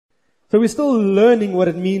So we're still learning what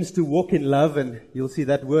it means to walk in love, and you'll see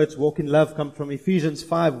that words walk in love come from Ephesians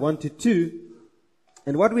 5, 1 to 2.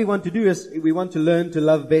 And what we want to do is we want to learn to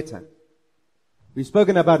love better. We've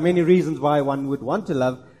spoken about many reasons why one would want to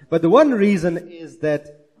love, but the one reason is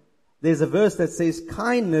that there's a verse that says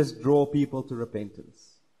kindness draw people to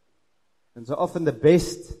repentance. And so often the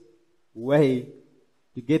best way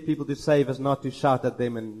to get people to save is not to shout at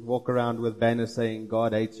them and walk around with banners saying,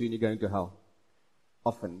 God hates you and you're going to hell.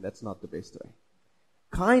 Often, that's not the best way.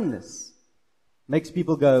 Kindness makes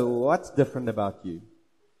people go, what's different about you?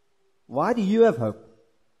 Why do you have hope?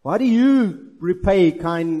 Why do you repay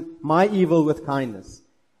my evil with kindness?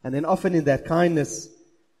 And then often in that kindness,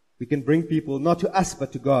 we can bring people not to us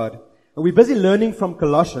but to God. And we're busy learning from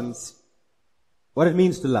Colossians what it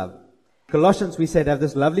means to love. Colossians, we said, have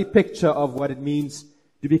this lovely picture of what it means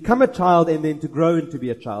to become a child and then to grow into be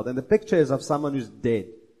a child. And the picture is of someone who's dead.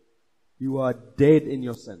 You are dead in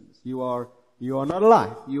your sins. You are not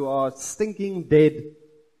alive. You are stinking dead,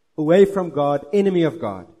 away from God, enemy of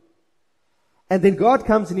God. And then God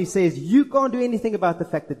comes and He says, you can't do anything about the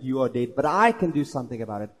fact that you are dead, but I can do something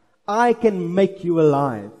about it. I can make you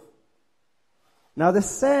alive. Now the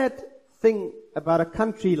sad thing about a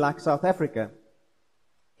country like South Africa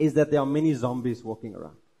is that there are many zombies walking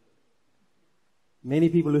around. Many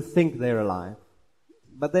people who think they're alive,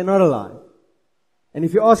 but they're not alive. And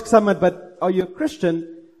if you ask someone, but are you a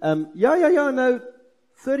Christian? No,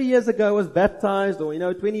 30 years ago I was baptized,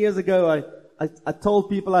 or 20 years ago I told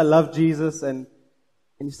people I love Jesus, and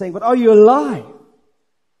you're saying, but are you alive?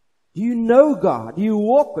 Do you know God? Do you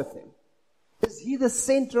walk with Him? Is He the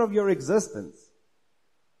center of your existence?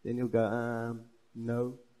 Then you'll go,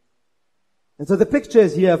 no. And so the picture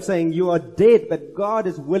is here of saying you are dead, but God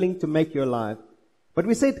is willing to make you alive. But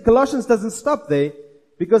we say Colossians doesn't stop there,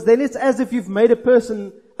 because then it's as if you've made a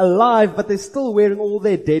person alive, but they're still wearing all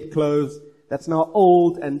their dead clothes that's now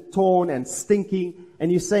old and torn and stinking.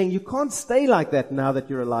 And you're saying you can't stay like that now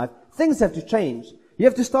that you're alive. Things have to change. You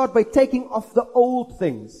have to start by taking off the old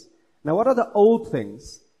things. Now what are the old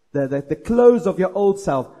things? The clothes of your old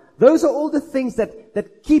self. Those are all the things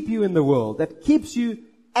that keep you in the world, that keeps you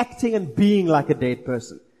acting and being like a dead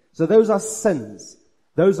person. So those are sins.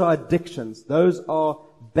 Those are addictions. Those are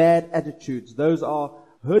bad attitudes. Those are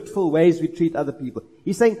hurtful ways we treat other people.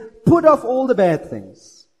 He's saying, put off all the bad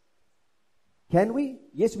things. Can we?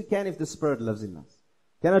 Yes, we can if the Spirit lives in us.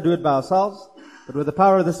 Cannot do it by ourselves, but with the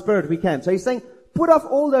power of the Spirit we can. So he's saying, put off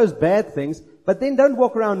all those bad things, but then don't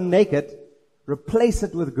walk around naked. Replace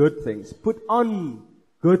it with good things. Put on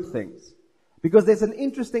good things. Because there's an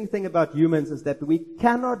interesting thing about humans is that we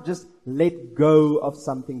cannot just let go of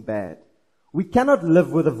something bad. We cannot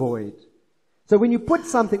live with a void. So when you put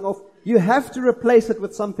something off, you have to replace it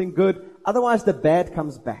with something good, otherwise the bad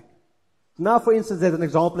comes back. Now, for instance, there's an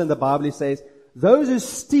example in the Bible. He says, those who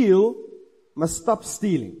steal must stop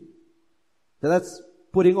stealing. So that's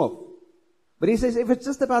putting off. But he says, if it's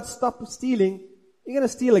just about stop stealing, you're going to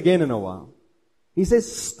steal again in a while. He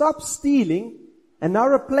says, stop stealing and now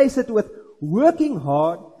replace it with working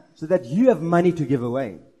hard so that you have money to give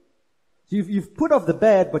away. So you've put off the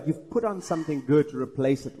bad, but you've put on something good to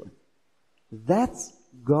replace it with. That's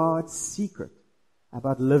God's secret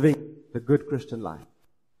about living the good Christian life.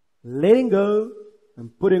 Letting go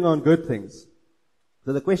and putting on good things.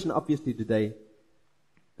 So the question obviously today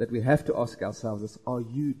that we have to ask ourselves is, are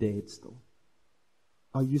you dead still?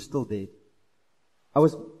 Are you still dead? I'm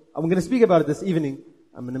going to speak about it this evening.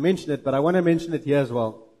 I'm going to mention it, but I want to mention it here as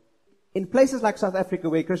well. In places like South Africa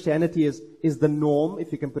where Christianity is the norm,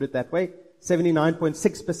 if you can put it that way,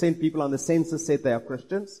 79.6% people on the census said they are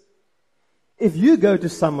Christians. If you go to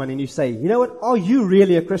someone and you say, you know what, are you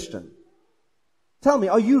really a Christian? Tell me,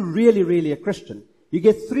 are you really, really a Christian? You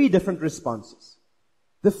get 3 different responses.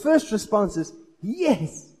 The first response is,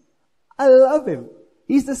 yes, I love Him.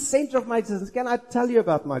 He's the center of my existence. Can I tell you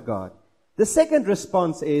about my God? The second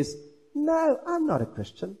response is, no, I'm not a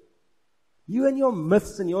Christian. You and your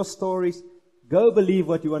myths and your stories, go believe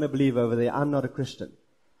what you want to believe over there. I'm not a Christian.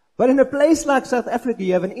 But in a place like South Africa,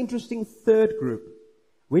 you have an interesting third group.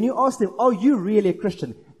 When you ask them, are you really a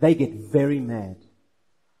Christian? They get very mad.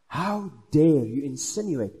 How dare you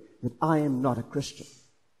insinuate that I am not a Christian?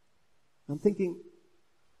 I'm thinking,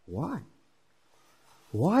 why?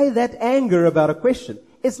 Why that anger about a question?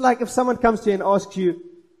 It's like if someone comes to you and asks you,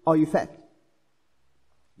 are you fat?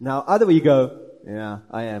 Now, either way you go, yeah,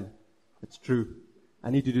 I am. It's true. I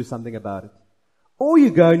need to do something about it. Or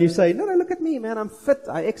you go and you say, no, look at me, man. I'm fit.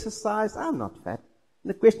 I exercise. I'm not fat. And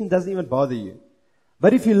the question doesn't even bother you.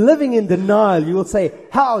 But if you're living in denial, you will say,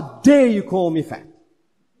 how dare you call me fat?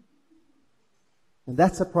 And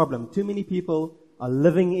that's a problem. Too many people are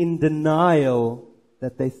living in denial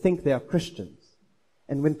that they think they are Christians.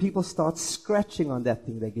 And when people start scratching on that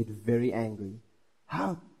thing, they get very angry.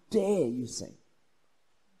 How dare you say?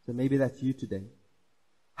 So maybe that's you today.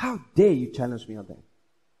 How dare you challenge me on that?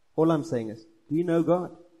 All I'm saying is, do you know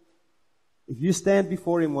God? If you stand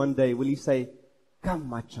before Him one day, will He say, come,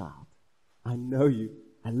 my child, I know you.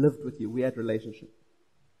 I lived with you. We had a relationship.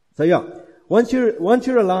 So yeah, once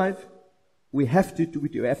you're alive, we have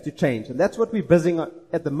to change. And that's what we're busy on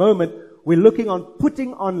at the moment. We're looking on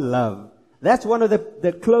putting on love. That's one of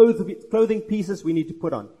the clothing pieces we need to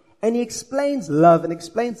put on. And He explains love and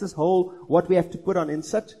explains this whole, what we have to put on in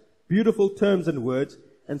such beautiful terms and words.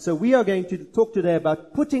 And so we are going to talk today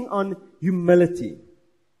about putting on humility.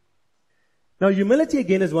 Now, humility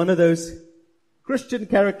again is one of those Christian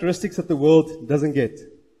characteristics that the world doesn't get.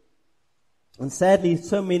 And sadly,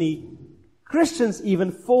 so many Christians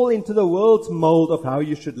even fall into the world's mold of how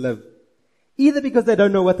you should live. Either because they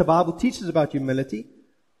don't know what the Bible teaches about humility,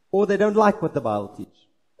 or they don't like what the Bible teaches,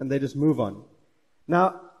 and they just move on.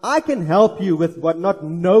 Now, I can help you with not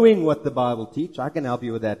knowing what the Bible teaches. I can help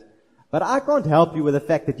you with that. But I can't help you with the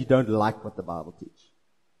fact that you don't like what the Bible teaches.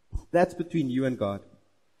 That's between you and God.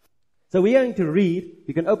 So we are going to read.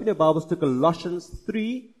 You can open your Bibles to Colossians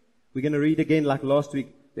 3. We're going to read again like last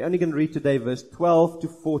week. We're only going to read today verse 12 to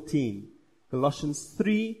 14. Colossians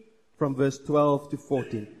 3 from verse 12 to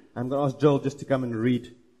 14. I'm going to ask Joel just to come and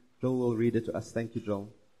read. Joel will read it to us. Thank you,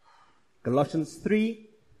 Joel. Colossians 3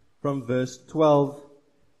 from verse 12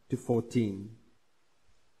 to 14.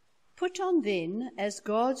 Put on then, as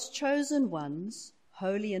God's chosen ones,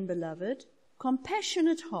 holy and beloved,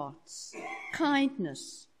 compassionate hearts,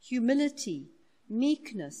 kindness, humility,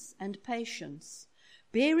 meekness, and patience,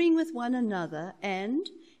 bearing with one another, and,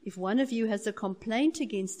 if one of you has a complaint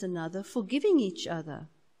against another, forgiving each other.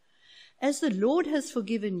 As the Lord has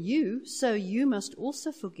forgiven you, so you must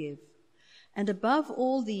also forgive. And above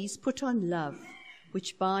all these, put on love,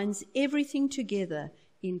 which binds everything together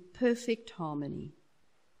in perfect harmony.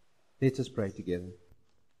 Let us pray together.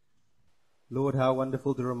 Lord, how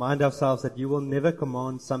wonderful to remind ourselves that you will never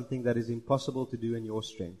command something that is impossible to do in your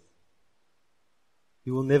strength.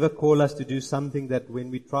 You will never call us to do something that when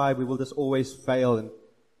we try, we will just always fail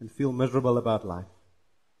and feel miserable about life.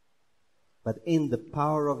 But in the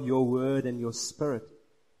power of your word and your spirit,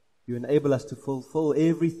 you enable us to fulfill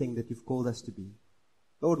everything that you've called us to be.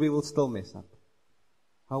 Lord, we will still mess up.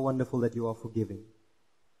 How wonderful that you are forgiving.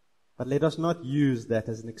 But let us not use that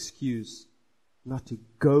as an excuse not to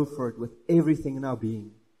go for it with everything in our being.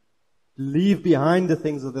 Leave behind the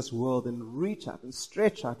things of this world and reach out and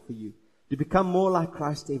stretch out for you to become more like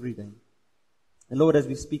Christ every day. And Lord, as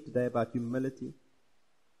we speak today about humility,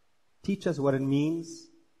 teach us what it means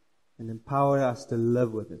and empower us to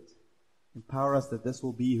live with it. Empower us that this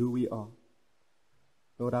will be who we are.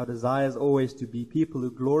 Lord, our desire is always to be people who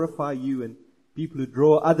glorify you and people who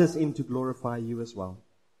draw others in to glorify you as well.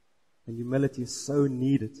 And humility is so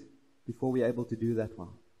needed before we are able to do that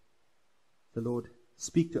well. So Lord,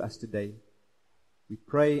 speak to us today. We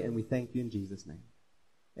pray and we thank you in Jesus' name.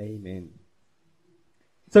 Amen.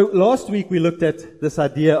 So last week we looked at this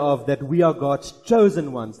idea of that we are God's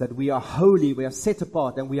chosen ones, that we are holy, we are set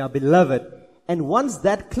apart, and we are beloved. And once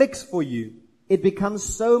that clicks for you, it becomes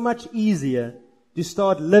so much easier to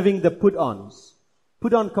start living the put-ons.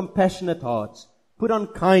 Put on compassionate hearts. Put on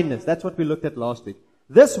kindness. That's what we looked at last week.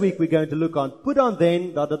 This week we're going to look on, put on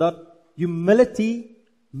then, humility,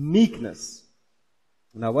 meekness.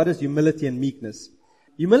 Now what is humility and meekness?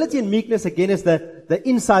 Humility and meekness again is the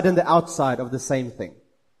inside and the outside of the same thing.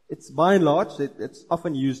 It's by and large, it's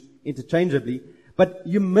often used interchangeably, but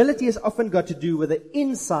humility has often got to do with the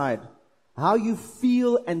inside, how you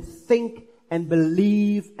feel and think and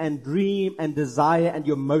believe and dream and desire and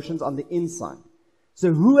your emotions on the inside.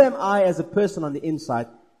 So who am I as a person on the inside?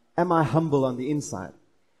 Am I humble on the inside?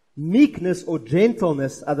 Meekness or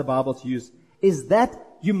gentleness, other Bibles use, is that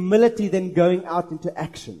humility then going out into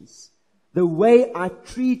actions. The way I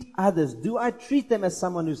treat others. Do I treat them as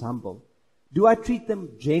someone who's humble? Do I treat them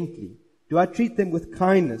gently? Do I treat them with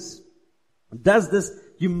kindness? Does this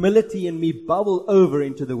humility in me bubble over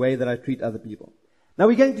into the way that I treat other people? Now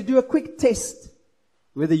we're going to do a quick test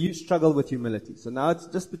whether you struggle with humility. So now it's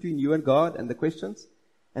just between you and God and the questions.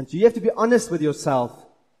 And so you have to be honest with yourself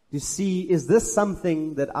to see, is this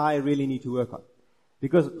something that I really need to work on?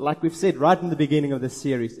 Because like we've said right in the beginning of this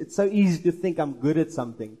series, it's so easy to think I'm good at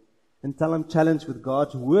something until I'm challenged with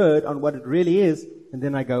God's word on what it really is, and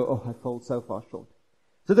then I go, oh, I fall so far short.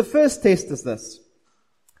 So the first test is this.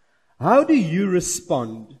 How do you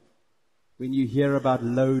respond when you hear about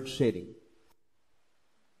load shedding?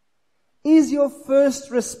 Is your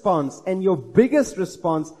first response and your biggest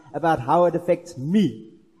response about how it affects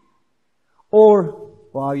me? Or,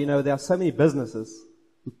 well, there are so many businesses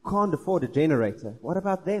who can't afford a generator. What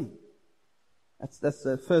about them? That's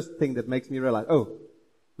the first thing that makes me realize,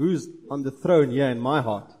 who's on the throne here in my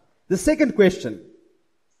heart? The second question,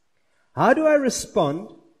 how do I respond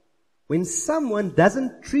when someone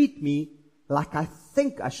doesn't treat me like I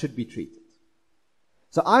think I should be treated?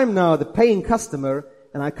 So I'm now the paying customer,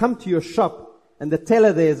 and I come to your shop, and the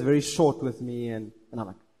teller there is very short with me, and I'm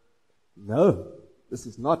like, no, this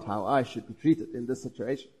is not how I should be treated in this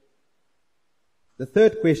situation. The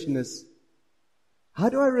third question is, how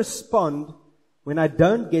do I respond when I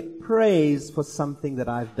don't get praise for something that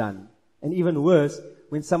I've done? And even worse,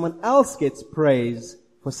 when someone else gets praise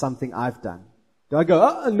for something I've done. Do I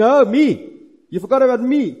go, oh, no, me. You forgot about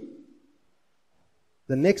me.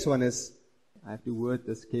 The next one is, I have to word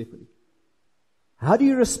this carefully. How do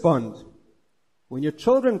you respond when your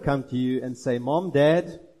children come to you and say, Mom,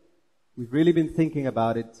 Dad, we've really been thinking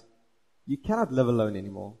about it. You cannot live alone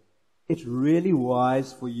anymore. It's really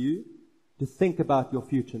wise for you to think about your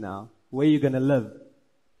future now, where you're going to live.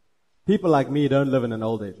 People like me don't live in an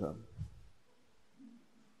old age home.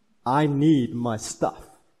 I need my stuff.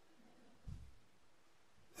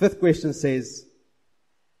 Fifth question says,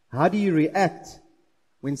 how do you react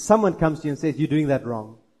when someone comes to you and says, you're doing that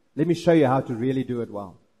wrong? Let me show you how to really do it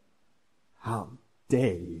well. How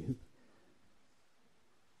dare you?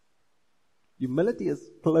 Humility is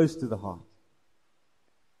close to the heart.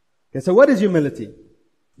 Okay, so what is humility?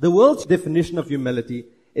 The world's definition of humility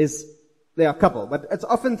is, there are a couple, but it's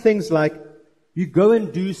often things like, you go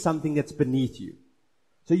and do something that's beneath you.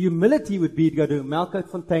 So humility would be to go to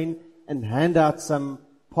Melkfontein and hand out some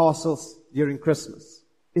parcels during Christmas.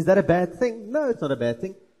 Is that a bad thing? No, it's not a bad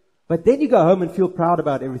thing. But then you go home and feel proud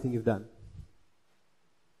about everything you've done.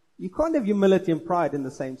 You can't have humility and pride in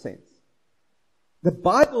the same sense. The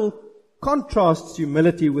Bible contrasts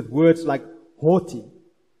humility with words like haughty,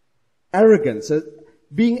 arrogance, so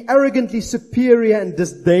being arrogantly superior and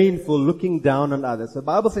disdainful, looking down on others. The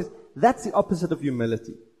Bible says that's the opposite of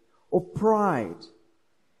humility, or pride.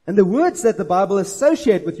 And the words that the Bible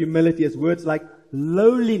associates with humility is words like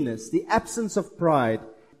lowliness, the absence of pride,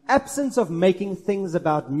 absence of making things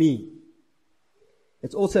about me.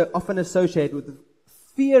 It's also often associated with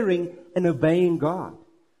fearing and obeying God.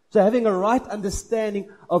 So having a right understanding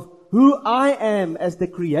of who I am as the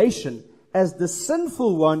creation, as the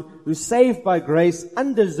sinful one who's saved by grace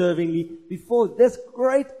undeservingly before this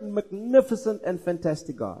great, magnificent, and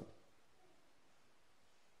fantastic God.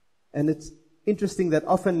 And it's interesting that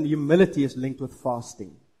often humility is linked with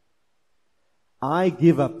fasting. I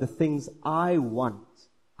give up the things I want.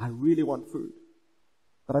 I really want food.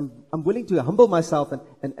 But I'm willing to humble myself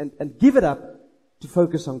and give it up to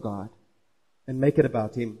focus on God and make it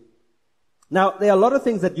about Him. Now, there are a lot of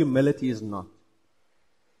things that humility is not.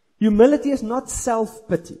 Humility is not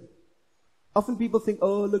self-pity. Often people think,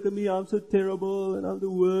 oh, look at me, I'm so terrible and I'm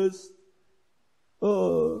the worst.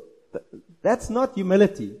 Oh, that's not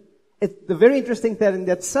humility. It's the very interesting thing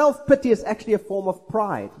that self-pity is actually a form of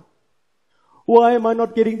pride. Why am I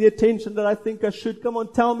not getting the attention that I think I should? Come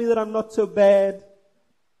on, tell me that I'm not so bad.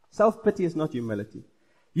 Self-pity is not humility.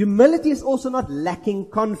 Humility is also not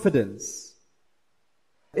lacking confidence.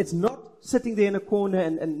 It's not sitting there in a corner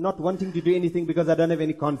and not wanting to do anything because I don't have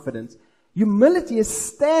any confidence. Humility is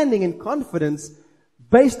standing in confidence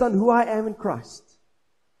based on who I am in Christ.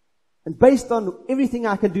 And based on everything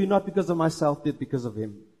I can do, not because of myself, but because of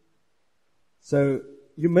Him. So,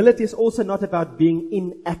 humility is also not about being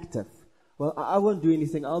inactive. Well, I won't do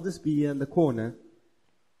anything. I'll just be here in the corner.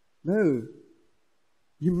 No.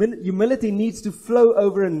 Humility needs to flow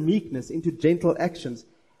over in meekness into gentle actions.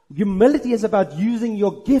 Humility is about using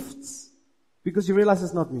your gifts because you realize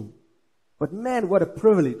it's not me. But man, what a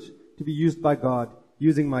privilege to be used by God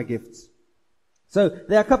using my gifts. So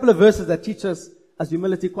there are a couple of verses that teach us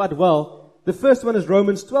humility quite well. The first one is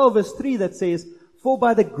Romans 12 verse 3 that says, "For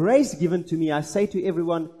by the grace given to me, I say to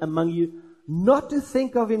everyone among you, not to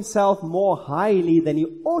think of himself more highly than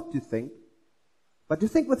he ought to think, but to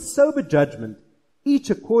think with sober judgment, each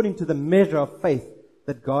according to the measure of faith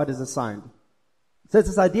that God has assigned." So it's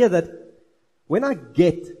this idea that when I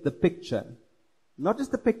get the picture, not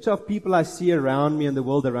just the picture of people I see around me and the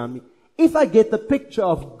world around me, if I get the picture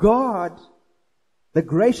of God, the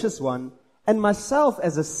gracious one, and myself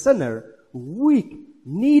as a sinner, weak,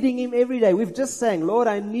 needing Him every day. We've just sang, Lord,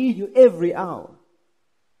 I need You every hour.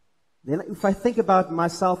 Then if I think about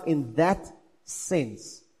myself in that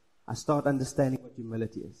sense, I start understanding what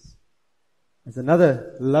humility is. There's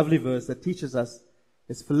another lovely verse that teaches us.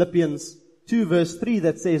 It's Philippians 2 verse 3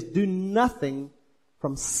 that says, do nothing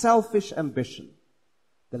from selfish ambition.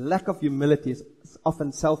 The lack of humility is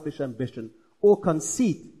often selfish ambition or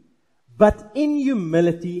conceit. But in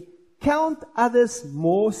humility, count others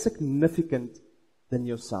more significant than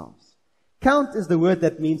yourselves. Count is the word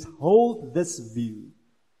that means hold this view.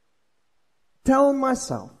 Tell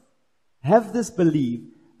myself, have this belief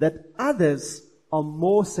that others are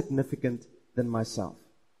more significant than myself.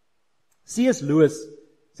 C.S. Lewis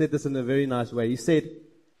said this in a very nice way. He said,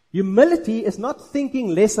 humility is not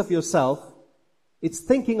thinking less of yourself, it's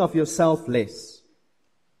thinking of yourself less.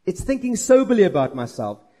 It's thinking soberly about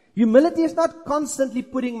myself. Humility is not constantly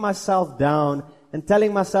putting myself down and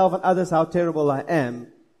telling myself and others how terrible I am.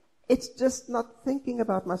 It's just not thinking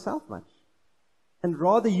about myself much, and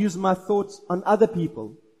rather use my thoughts on other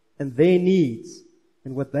people and their needs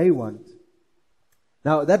and what they want.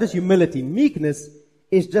 Now, that is humility. Meekness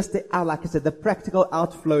is just like I said, the practical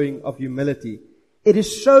outflowing of humility. It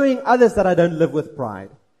is showing others that I don't live with pride.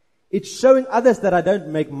 It's showing others that I don't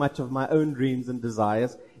make much of my own dreams and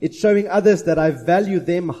desires. It's showing others that I value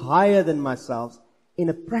them higher than myself in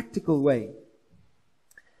a practical way.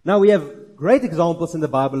 Now, we have great examples in the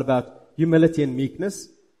Bible about humility and meekness.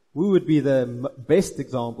 Who would be the best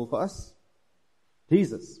example for us?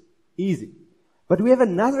 Jesus. Easy. But we have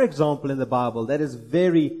another example in the Bible that is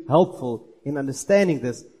very helpful in understanding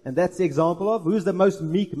this, and that's the example of who's the most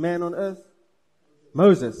meek man on earth?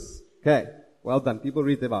 Moses. Okay, well done. People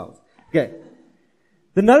read their Bibles. Okay.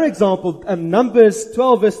 Another example, Numbers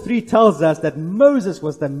 12 verse 3 tells us that Moses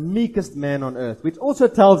was the meekest man on earth, which also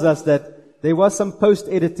tells us that there was some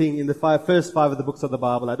post-editing in the first 5 of the books of the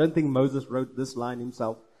Bible. I don't think Moses wrote this line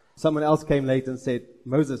himself. Someone else came later and said,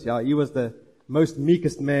 Moses, he was the most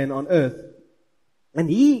meekest man on earth. And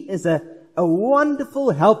he is a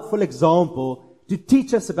wonderful, helpful example to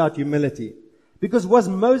teach us about humility. Because was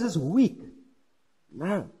Moses weak?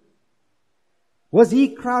 No. Was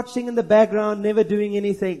he crouching in the background, never doing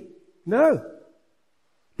anything? No.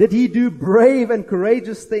 Did he do brave and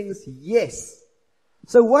courageous things? Yes.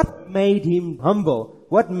 So what made him humble?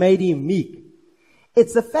 What made him meek?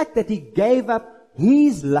 It's the fact that he gave up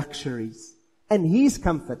his luxuries and his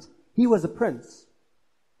comfort. He was a prince.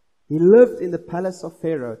 He lived in the palace of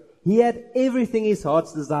Pharaoh. He had everything his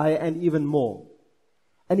heart's desire and even more.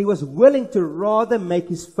 And he was willing to rather make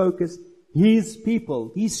his focus his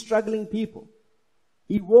people, his struggling people.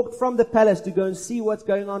 He walked from the palace to go and see what's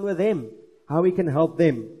going on with them, how he can help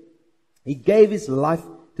them. He gave his life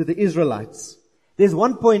to the Israelites. There's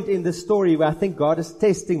one point in this story where I think God is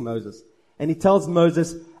testing Moses. And he tells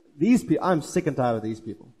Moses, these people, I'm sick and tired of these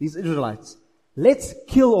people, these Israelites. Let's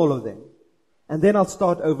kill all of them. And then I'll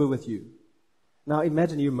start over with you. Now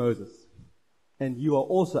imagine you're Moses. And you are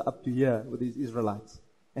also up to here with these Israelites.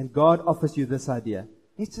 And God offers you this idea.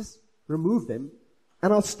 Let's just remove them.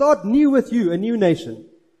 And I'll start new with you, a new nation.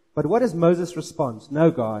 But what is Moses' response? No,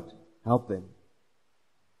 God, help them.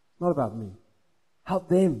 Not about me. Help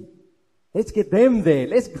them. Let's get them there.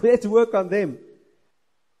 Let's work on them.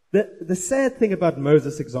 The sad thing about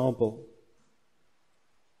Moses' example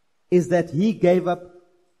is that he gave up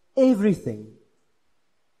everything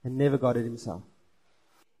and never got it himself.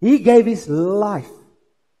 He gave his life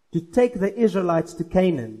to take the Israelites to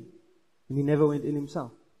Canaan, and he never went in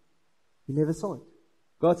himself. He never saw it.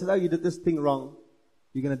 God says, you did this thing wrong.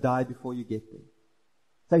 You're going to die before you get there.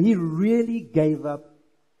 So he really gave up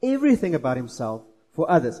everything about himself for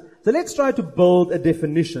others. So let's try to build a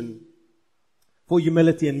definition for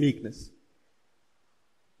humility and meekness.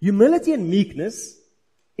 Humility and meekness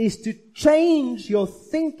is to change your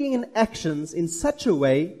thinking and actions in such a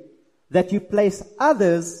way that you place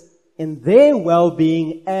others and their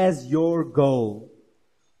well-being as your goal,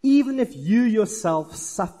 even if you yourself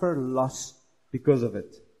suffer loss because of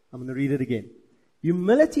it. I'm going to read it again.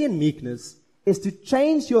 Humility and meekness is to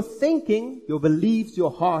change your thinking, your beliefs,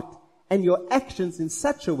 your heart, and your actions in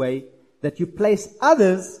such a way that you place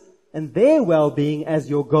others and their well-being as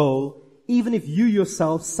your goal, even if you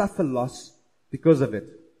yourself suffer loss because of it.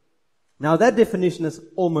 Now, that definition is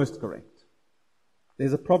almost correct.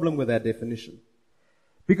 There's a problem with that definition.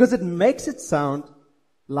 Because it makes it sound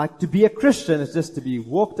like to be a Christian is just to be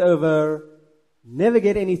walked over, never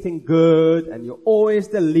get anything good, and you're always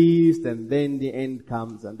the least, and then the end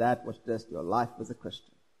comes, and that was just your life as a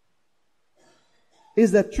Christian.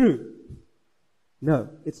 Is that true? No,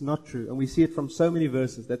 it's not true. And we see it from so many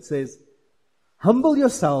verses that says, humble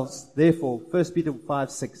yourselves, therefore, 1 Peter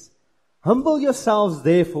 5:6. Humble yourselves,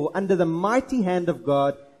 therefore, under the mighty hand of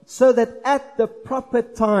God, so that at the proper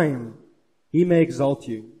time He may exalt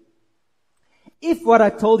you. If what I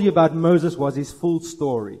told you about Moses was his full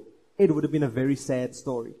story, it would have been a very sad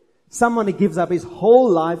story. Someone who gives up his whole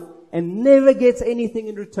life and never gets anything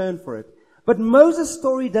in return for it. But Moses'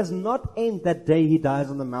 story does not end that day he dies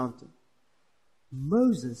on the mountain.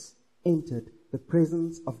 Moses entered the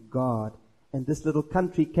presence of God, and this little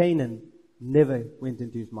country, Canaan, never went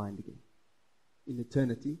into his mind again. In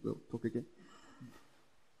eternity, we'll talk again.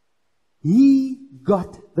 He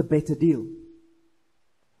got the better deal.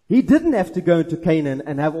 He didn't have to go into Canaan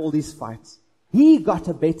and have all these fights. He got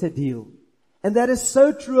a better deal. And that is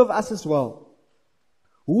so true of us as well.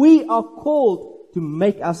 We are called to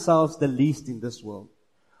make ourselves the least in this world.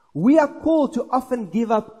 We are called to often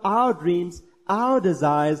give up our dreams, our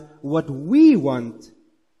desires, what we want,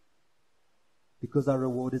 because our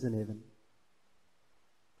reward is in heaven.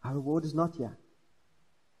 Our reward is not here.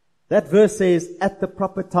 That verse says, at the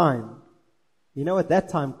proper time. You know, at that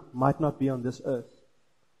time might not be on this earth.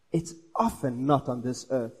 It's often not on this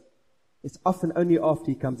earth. It's often only after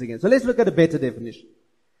he comes again. So let's look at a better definition.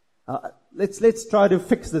 Let's try to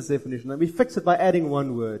fix this definition. And we fix it by adding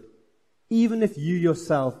one word. Even if you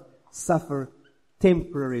yourself suffer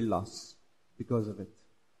temporary loss because of it,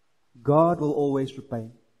 God will always repay.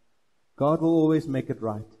 God will always make it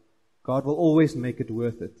right. God will always make it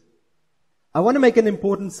worth it. I want to make an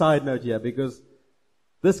important side note here, because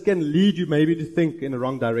this can lead you maybe to think in the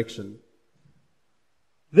wrong direction.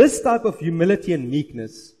 This type of humility and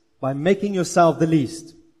meekness, by making yourself the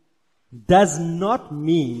least, does not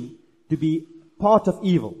mean to be part of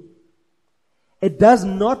evil. It does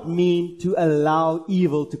not mean to allow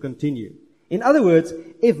evil to continue. In other words,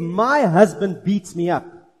 if my husband beats me up,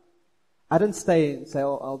 I don't stay and say,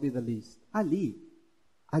 oh, I'll be the least. I leave.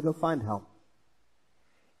 I go find help.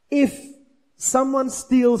 If someone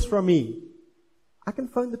steals from me, I can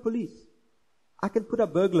phone the police. I can put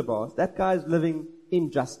up burglar bars. That guy is living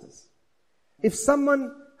injustice. If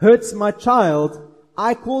someone hurts my child,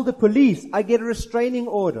 I call the police. I get a restraining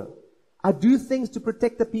order. I do things to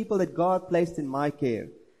protect the people that God placed in my care.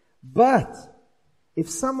 But if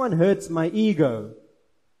someone hurts my ego,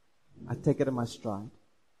 I take it in my stride.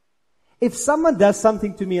 If someone does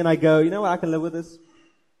something to me and I go, you know what, I can live with this.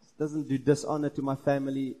 It doesn't do dishonor to my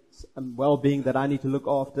family and well-being that I need to look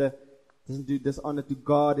after. It doesn't do dishonor to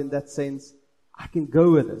God in that sense. I can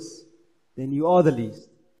go with this. Then you are the least.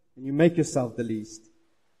 And you make yourself the least.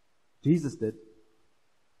 Jesus did.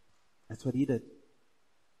 That's what he did.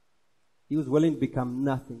 He was willing to become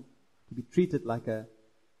nothing, to be treated like a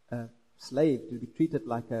slave, to be treated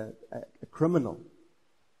like a criminal.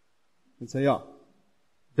 And so, yeah,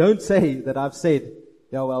 don't say that I've said,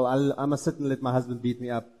 yeah, well, I must sit and let my husband beat me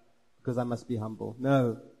up because I must be humble.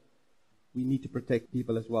 No, we need to protect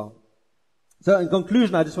people as well. So in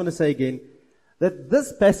conclusion, I just want to say again that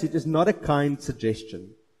this passage is not a kind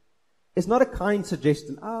suggestion. It's not a kind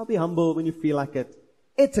suggestion. I'll be humble when you feel like it.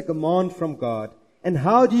 It's a command from God. And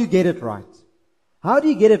how do you get it right? How do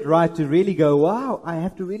you get it right to really go, wow, I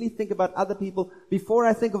have to really think about other people before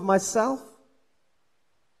I think of myself?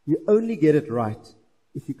 You only get it right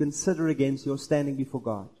if you consider again your standing before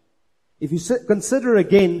God. If you consider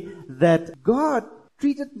again that God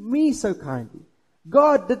treated me so kindly.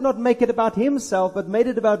 God did not make it about himself, but made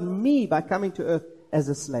it about me by coming to earth as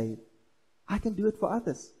a slave. I can do it for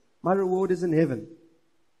others. My reward is in heaven.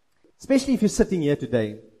 Especially if you're sitting here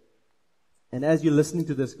today, and as you're listening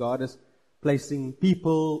to this, God is placing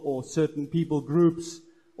people or certain people groups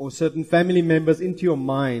or certain family members into your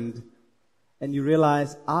mind, and you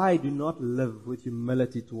realize, I do not live with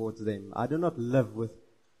humility towards them. I do not live with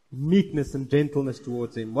meekness and gentleness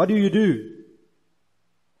towards them. What do?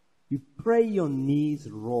 You pray your knees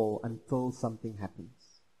raw until something happens.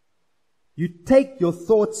 You take your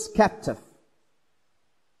thoughts captive.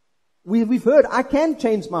 We've heard, I can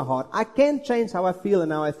change my heart. I can change how I feel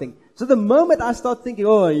and how I think. So the moment I start thinking,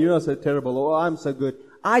 oh, you are so terrible, or I'm so good,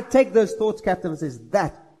 I take those thoughts captive and says,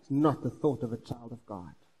 that is not the thought of a child of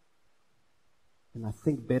God. And I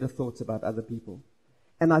think better thoughts about other people.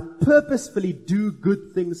 And I purposefully do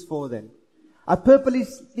good things for them. I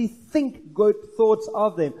purposefully think good thoughts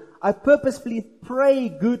of them. I purposefully pray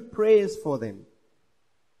good prayers for them.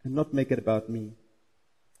 And not make it about me.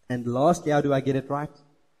 And lastly, how do I get it right?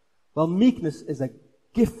 Well, meekness is a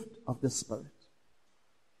gift of the Spirit.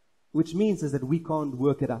 Which means is that we can't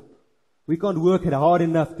work it up. We can't work it hard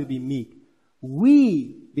enough to be meek.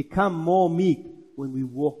 We become more meek when we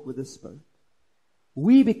walk with the Spirit.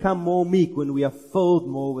 We become more meek when we are filled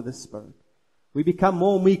more with the Spirit. We become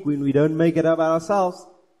more meek when we don't make it about ourselves,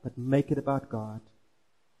 but make it about God.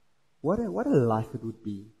 What a life it would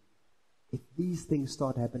be if these things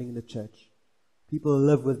start happening in the church. People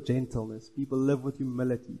live with gentleness. People live with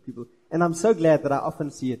humility. And I'm so glad that I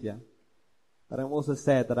often see it here. But I'm also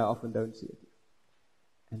sad that I often don't see it.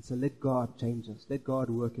 And so let God change us. Let God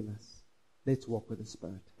work in us. Let's walk with the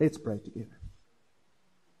Spirit. Let's pray together.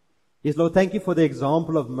 Yes, Lord, thank you for the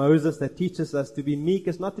example of Moses that teaches us to be meek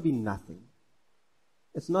is not to be nothing.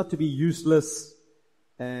 It's not to be useless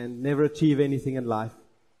and never achieve anything in life.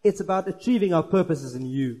 It's about achieving our purposes in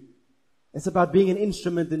you. It's about being an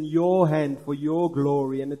instrument in your hand for your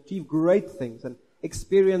glory and achieve great things and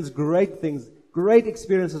experience great things, great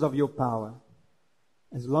experiences of your power.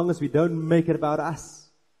 As long as we don't make it about us.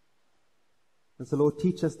 And so, Lord,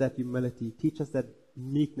 teach us that humility. Teach us that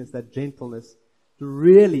meekness, that gentleness. To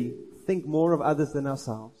really think more of others than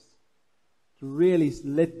ourselves. To really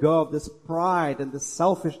let go of this pride and this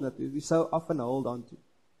selfishness that we so often hold on to.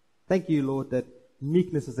 Thank you, Lord, that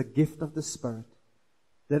meekness is a gift of the Spirit.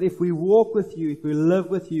 That if we walk with you, if we live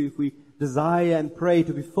with you, if we desire and pray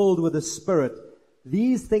to be filled with the Spirit,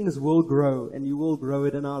 these things will grow, and you will grow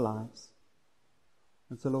it in our lives.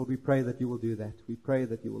 And so, Lord, we pray that you will do that. We pray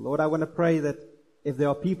that you will. Lord, I want to pray that if there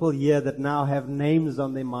are people here that now have names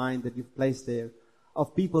on their mind that you've placed there,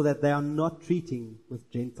 of people that they are not treating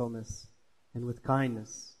with gentleness and with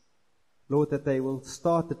kindness, Lord, that they will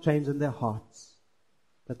start to change in their hearts.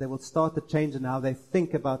 That they will start to change in how they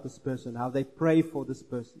think about this person, how they pray for this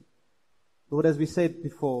person. Lord, as we said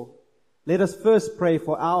before, let us first pray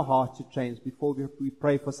for our heart to change before we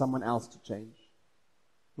pray for someone else to change.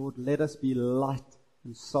 Lord, let us be light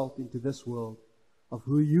and salt into this world of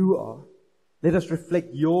who you are. Let us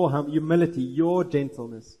reflect your humility, your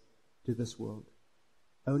gentleness to this world.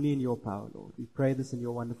 Only in your power, Lord. We pray this in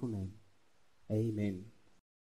your wonderful name. Amen.